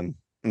day, done,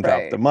 and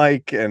drop the Right.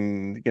 mic,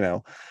 and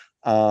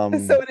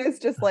So it is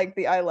just like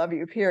the I love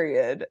you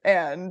period,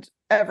 and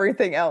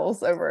everything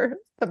else over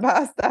the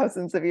past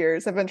thousands of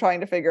years have been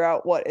trying to figure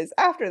out what is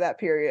after that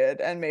period,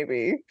 and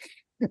maybe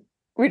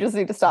we just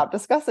need to stop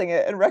discussing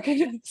it and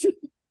recognize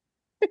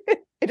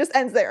it just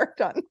ends there.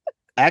 Done.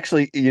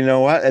 actually, you know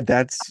what?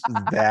 That's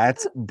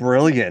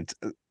brilliant.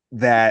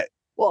 That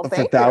Well, for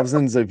thank you.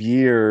 thousands of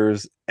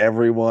years,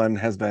 everyone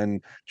has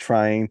been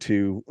trying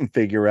to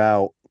figure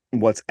out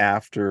what's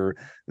after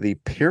the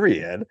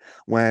period,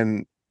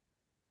 when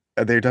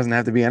there doesn't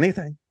have to be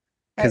anything,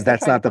 because Right. They're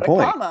that's trying to not the put a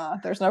point. comma.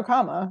 There's no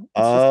comma.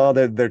 It's just Oh,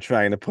 they're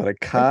trying to put a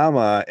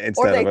comma or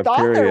instead they of a thought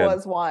there period.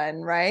 was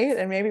one, right?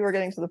 And maybe we're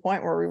getting to the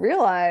point where we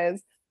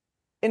realize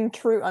in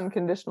true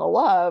unconditional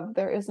love,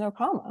 there is no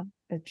comma.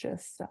 It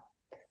just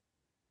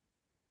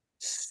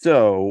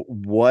So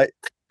what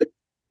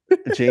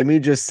Jamie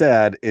just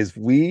said is,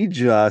 we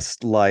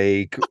just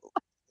like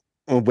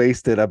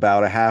wasted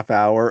about a half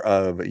hour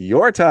of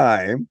your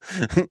time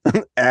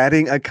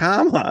adding a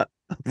comma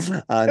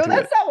no, onto it.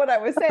 that's not what I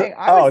was saying.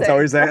 I was Oh, it's saying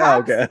always saying,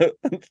 oh, perhaps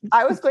okay.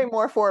 I was going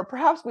more for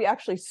perhaps we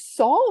actually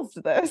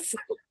solved this,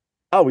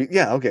 Oh,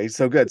 yeah, okay,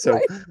 so good. So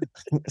right?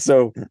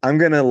 so I'm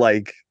gonna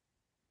like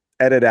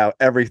edit out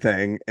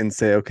everything and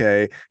say,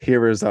 okay,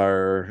 here is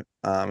our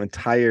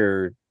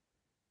entire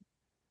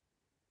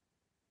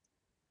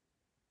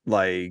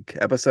like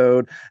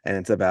episode, and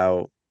it's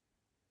about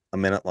a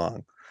minute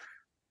long.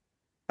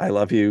 I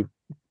love you,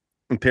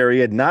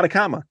 period, not a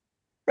comma.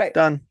 Right.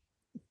 Done.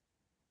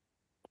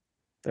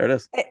 There it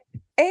is.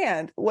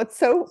 And what's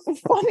so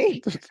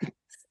funny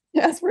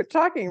as we're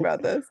talking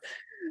about this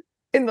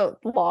in the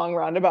long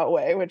roundabout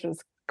way, which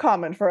is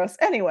common for us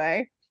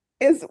anyway,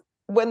 is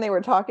when they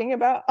were talking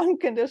about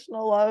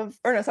unconditional love,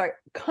 or no, sorry,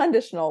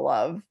 conditional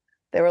love,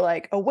 they were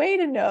like, a way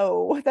to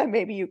know that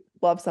maybe you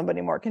love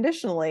somebody more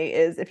conditionally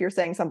is if you're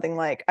saying something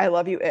like, I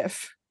love you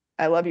if,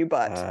 I love you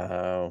but,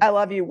 I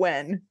love you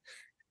when.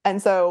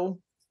 And so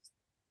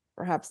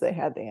perhaps they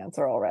had the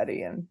answer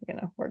already and,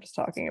 we're just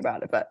talking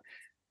about it, but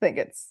I think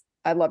it's,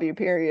 I love you,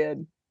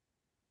 period.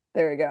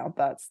 There you go.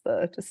 That's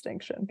the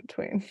distinction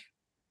between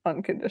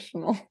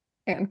unconditional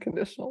and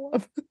conditional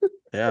love.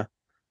 Yeah.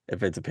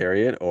 If it's a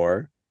period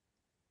or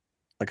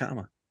a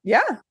comma.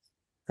 Yeah.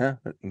 Yeah.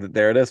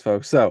 There it is,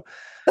 folks. So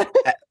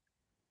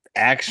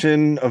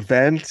action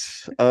event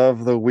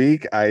of the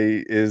week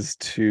is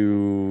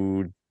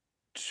to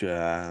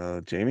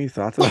Jamie,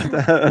 thoughts about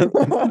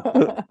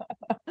that?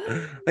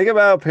 Think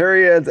about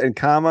periods and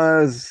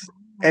commas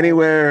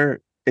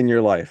anywhere in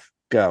your life.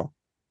 Go.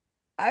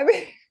 I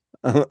mean,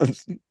 I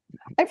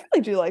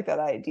really do like that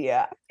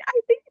idea.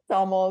 I think it's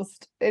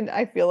almost, and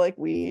I feel like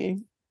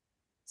we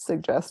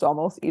suggest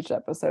almost each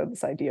episode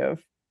this idea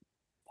of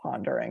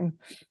pondering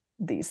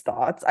these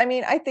thoughts. I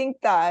mean, I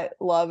think that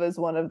love is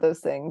one of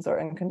those things,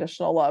 or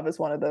unconditional love is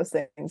one of those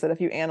things that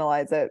if you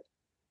analyze it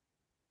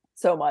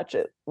so much,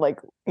 it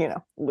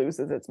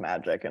loses its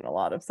magic in a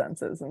lot of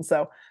senses. And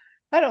so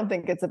I don't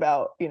think it's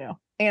about,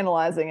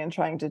 analyzing and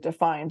trying to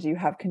define, do you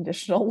have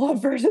conditional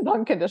love versus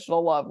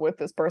unconditional love with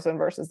this person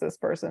versus this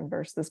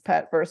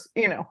pet versus,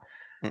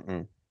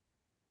 Mm-mm.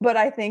 But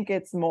I think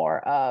it's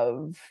more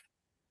of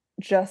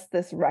just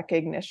this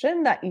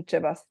recognition that each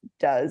of us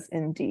does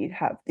indeed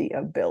have the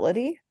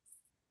ability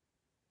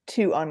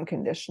to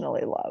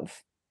unconditionally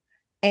love.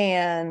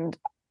 And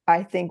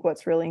I think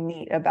what's really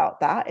neat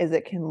about that is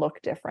it can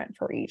look different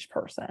for each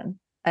person.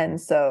 And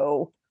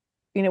so,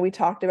 we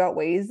talked about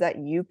ways that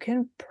you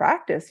can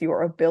practice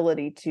your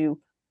ability to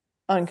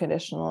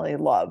unconditionally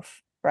love,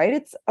 right?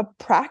 It's a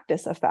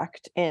practice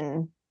effect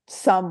in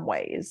some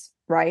ways,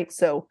 right?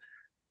 So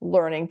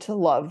learning to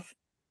love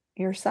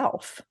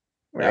yourself,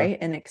 right?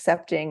 And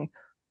accepting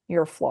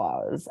your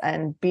flaws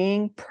and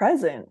being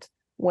present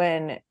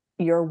when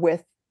you're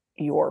with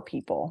your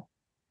people,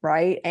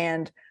 right?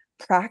 And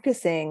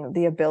practicing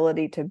the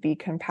ability to be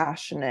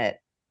compassionate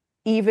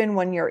even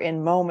when you're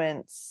in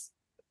moments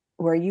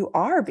where you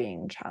are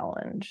being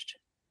challenged,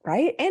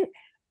 right?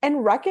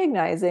 And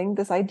recognizing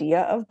this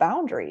idea of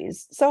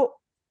boundaries. So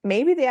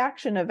maybe the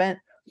action event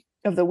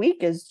of the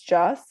week is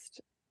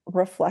just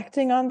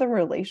reflecting on the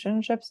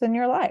relationships in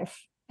your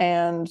life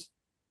and,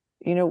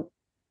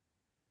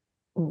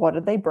 what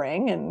did they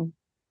bring? And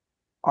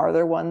are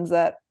there ones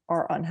that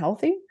are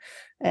unhealthy?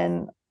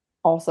 And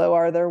also,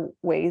 are there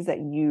ways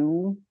that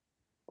you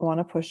want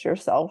to push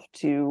yourself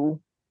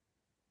to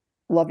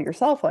love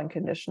yourself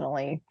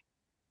unconditionally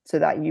so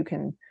that you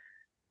can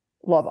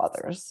love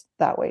others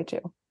that way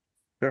too?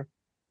 Sure.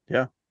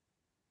 Yeah.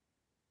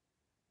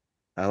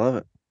 I love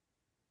it.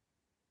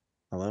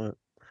 I love it.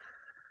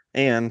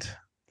 And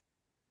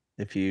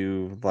if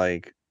you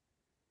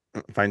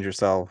find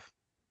yourself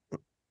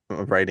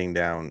writing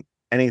down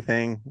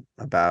anything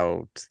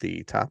about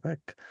the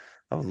topic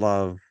of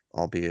love,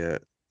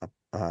 albeit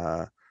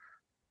a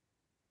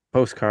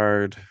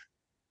postcard,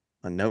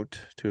 a note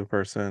to a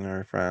person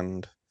or a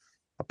friend,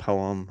 a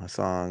poem, a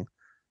song,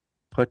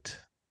 put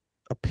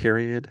a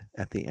period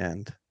at the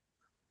end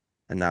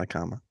and not a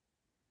comma.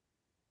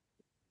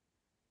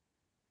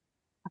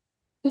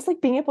 Just like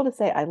being able to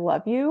say, I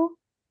love you.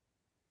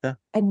 Yeah.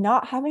 And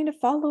not having to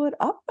follow it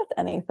up with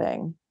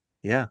anything.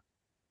 Yeah.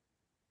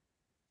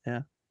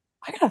 Yeah.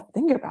 I gotta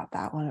think about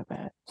that one a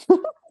bit.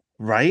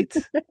 Right?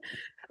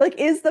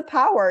 Is the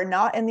power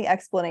not in the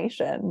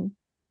explanation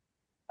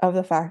of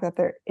the fact that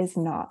there is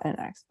not an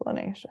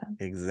explanation?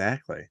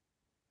 Exactly.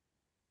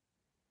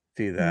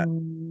 See that?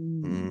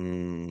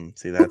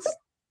 See, that's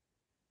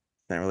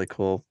not really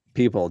cool.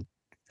 People,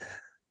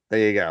 there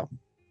you go.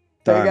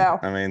 There you Done.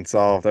 go. I mean,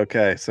 solved.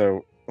 Okay,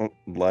 so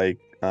we're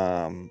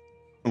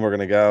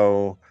gonna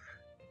go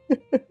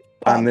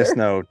on this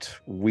note.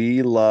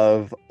 We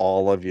love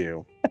all of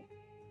you.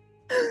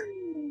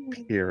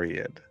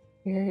 Period.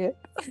 Period.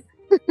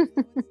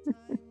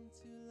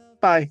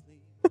 Bye.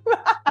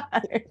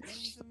 Bye.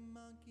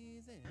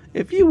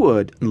 If you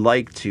would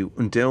like to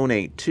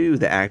donate to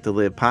the Act to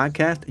Live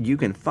podcast, you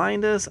can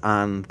find us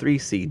on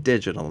 3C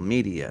Digital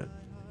Media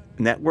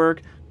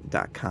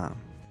Network.com.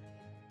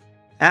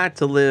 Act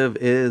to Live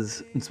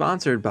is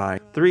sponsored by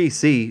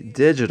 3C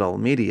Digital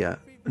Media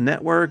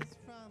Network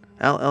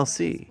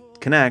LLC.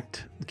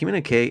 Connect,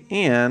 communicate,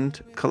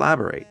 and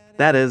collaborate.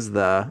 That is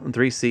the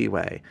 3C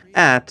way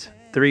at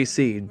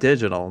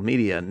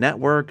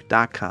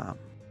 3cdigitalmedianetwork.com.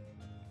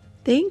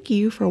 Thank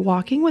you for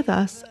walking with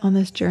us on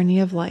this journey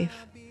of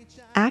life.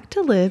 Act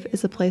to Live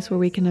is a place where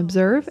we can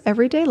observe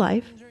everyday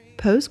life,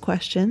 pose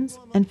questions,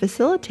 and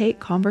facilitate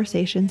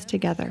conversations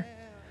together.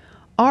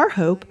 Our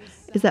hope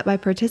is that by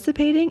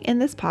participating in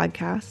this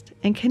podcast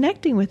and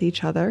connecting with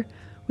each other,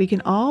 we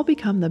can all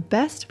become the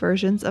best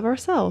versions of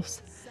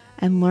ourselves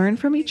and learn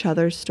from each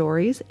other's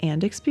stories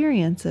and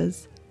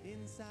experiences.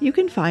 You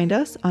can find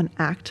us on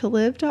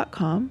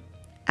acttolive.com,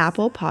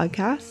 Apple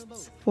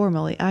Podcasts,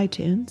 formerly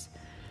iTunes,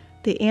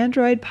 the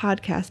Android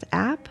Podcast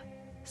app,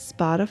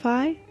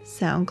 Spotify,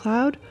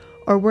 SoundCloud,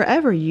 or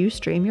wherever you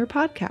stream your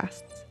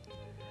podcasts.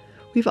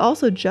 We've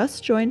also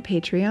just joined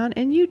Patreon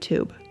and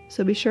YouTube,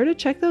 so be sure to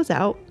check those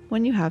out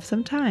when you have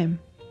some time.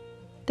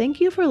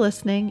 Thank you for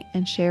listening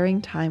and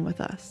sharing time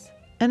with us.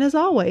 And as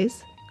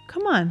always,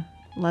 come on,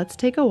 let's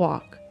take a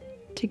walk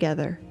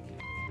together.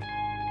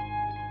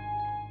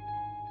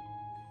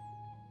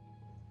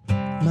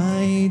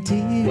 My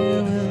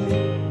dear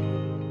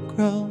will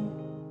grow